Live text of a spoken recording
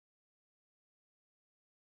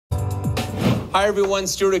Hi everyone,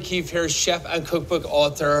 Stuart O'Keefe here, chef and cookbook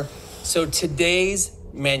author. So today's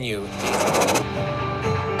menu.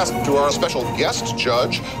 To our special guest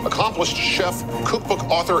judge, accomplished chef, cookbook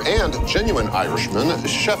author, and genuine Irishman,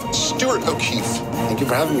 Chef Stuart O'Keefe. Thank you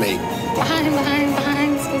for having me.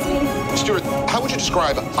 Behind, excuse me. Stuart, how would you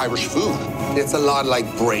describe Irish food? It's a lot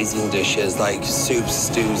like braising dishes, like soups,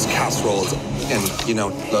 stews, casseroles, and, you know,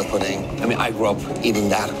 blood pudding. I mean, I grew up eating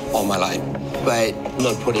that all my life, but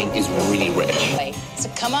blood pudding is really rich. So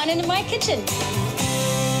come on into my kitchen.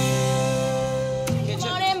 Come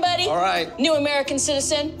on in, buddy. All right. New American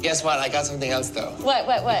citizen. Guess what? I got something else, though.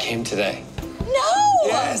 What? Came today. No!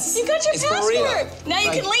 Yes. You got your It's for real. passport. Now you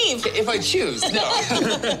can leave. If I choose. No.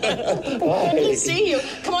 I can see you.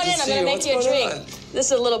 Come on in. I'm going to make you a drink. On? This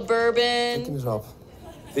is a little bourbon. it up.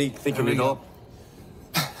 Thinking it up.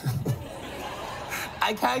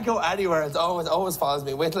 I can't go anywhere. It always follows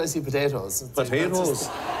me. Wait till I see potatoes. Potatoes?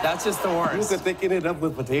 That's just the worst. You're thinking it up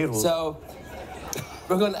with potatoes. So,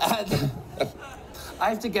 we're going to add... I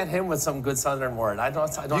have to get him with some good Southern word. I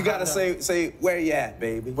don't You gotta say, where you at,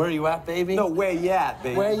 baby? Where you at, baby? No, where you at,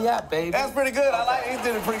 baby? Where you at, baby? That's pretty good. I like. He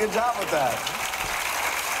did a pretty good job with that.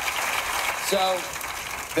 So,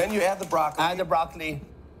 Then you add the broccoli. add the broccoli.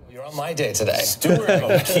 You're on my day today. Stuart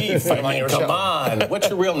O'Keefe, I mean, your come show. on. What's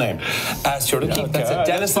your real name? Stuart O'Keefe. That's it.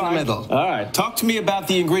 Dennis in the middle. All right. Talk to me about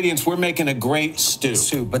the ingredients. We're making a great stew.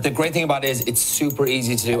 Soup. But the great thing about it is it's super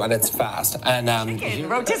easy to do and it's fast. And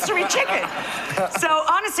Rotisserie chicken. So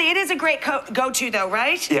honestly, it is a great go-to, though,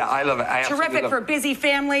 right? yeah, I love it. I absolutely Terrific love for it. busy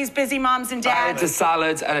families, busy moms and It's dads. a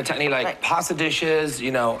salads and any like Right. pasta dishes,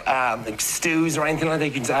 you know, like stews or anything like that.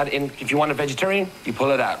 You can just add in. If you want a vegetarian, you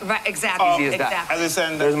pull it out. Right, exactly. Easy as that. exactly. As I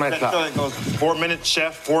said, There's my that plot. show that goes 4 minutes,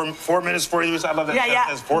 chef. Four minutes for you. I love that. Yeah, chef yeah.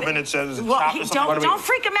 says 4 minutes. Chef. Well, Chop or something. don't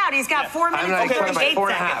freak him out. He's got 4 minutes like and talking about 38 4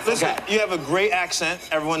 and a seconds. half. Listen, Okay. you have a great accent.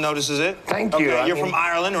 Everyone notices it. Thank you. Okay, I you're mean- from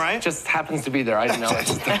Ireland, right? Just happens to be there. I don't know.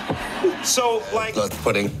 So, like, Blood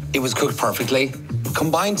pudding. It was cooked perfectly.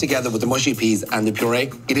 Combined together with the mushy peas and the puree,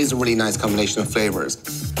 it is a really nice combination of flavors.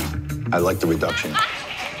 I like the reduction.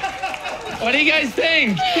 What do you guys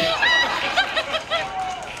think?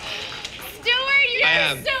 Stuart, you I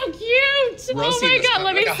are am. so cute. Rosie Oh my was God,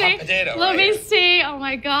 let me like a hot see. potato Let right me here. see. Oh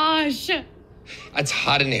my gosh. It's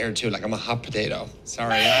hot in here too, like I'm a hot potato.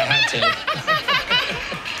 Sorry, I had to.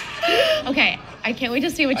 Okay, I can't wait to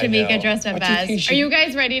see what I Jamaica know. dressed up What do you as. think Are she- you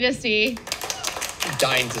guys ready to see?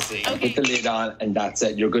 Dying to see. Okay. Put the lid on and that's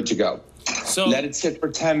it. You're good to go. So, Let it sit for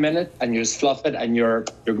 10 minutes and you just fluff it and you're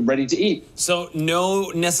ready to eat. so no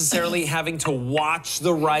necessarily having to watch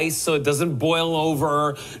the rice so it doesn't boil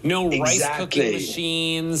over. No rice cooking Exactly.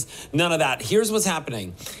 machines. None of that. Here's what's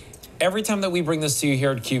happening. Every time that we bring this to you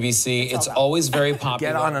here at QVC, it's always very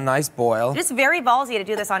popular. Get on a nice boil. It's very ballsy to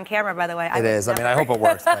do this on camera, by the way. It is. I mean, I hope it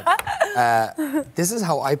works. But, this is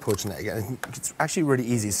how I poach an egg. And it's actually really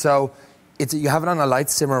easy. So you have it on a light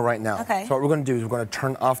simmer right now. Okay. So what we're going to do is we're going to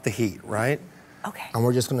turn off the heat, right? Okay. And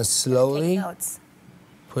we're just going to Take slowly notes.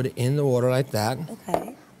 put it in the water like that.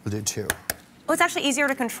 Okay. We'll do 2. Well, it's actually easier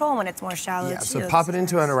to control when it's more shallow, Yeah, too. so pop it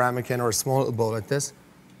into an ramekin or a small little bowl like this.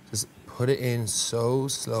 Just put it in so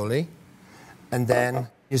slowly. And then you're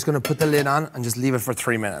just going to put the lid on and just leave it for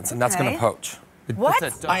 3 minutes. And that's going to Okay. poach.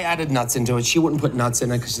 What? I added nuts into it. She wouldn't put nuts in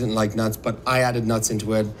it because she didn't like nuts, but I added nuts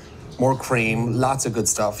into it. More cream, lots of good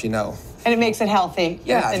stuff, you know. And it makes it healthy.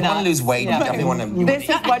 Yeah, if you want to lose weight, you definitely want to. This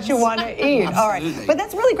is what you want to eat. All right. Absolutely. But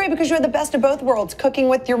that's really great because you're the best of both worlds, cooking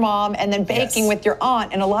with your mom and then baking Yes. with your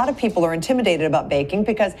aunt. And a lot of people are intimidated about baking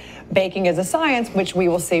because baking is a science, which we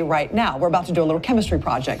will see right now. We're about to do a little chemistry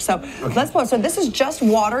project. So let's pause. So this is just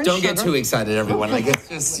water and Don't sugar. get too excited, everyone. Like, it's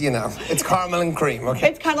just, you know, it's caramel and cream, okay?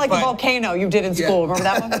 It's kind of like the volcano you did in school. Remember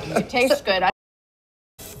that one? It tastes good.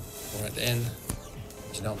 Pour it in.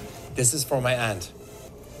 You know, this is for my aunt.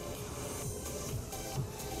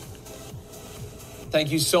 Thank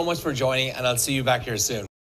you so much for joining, and I'll see you back here soon.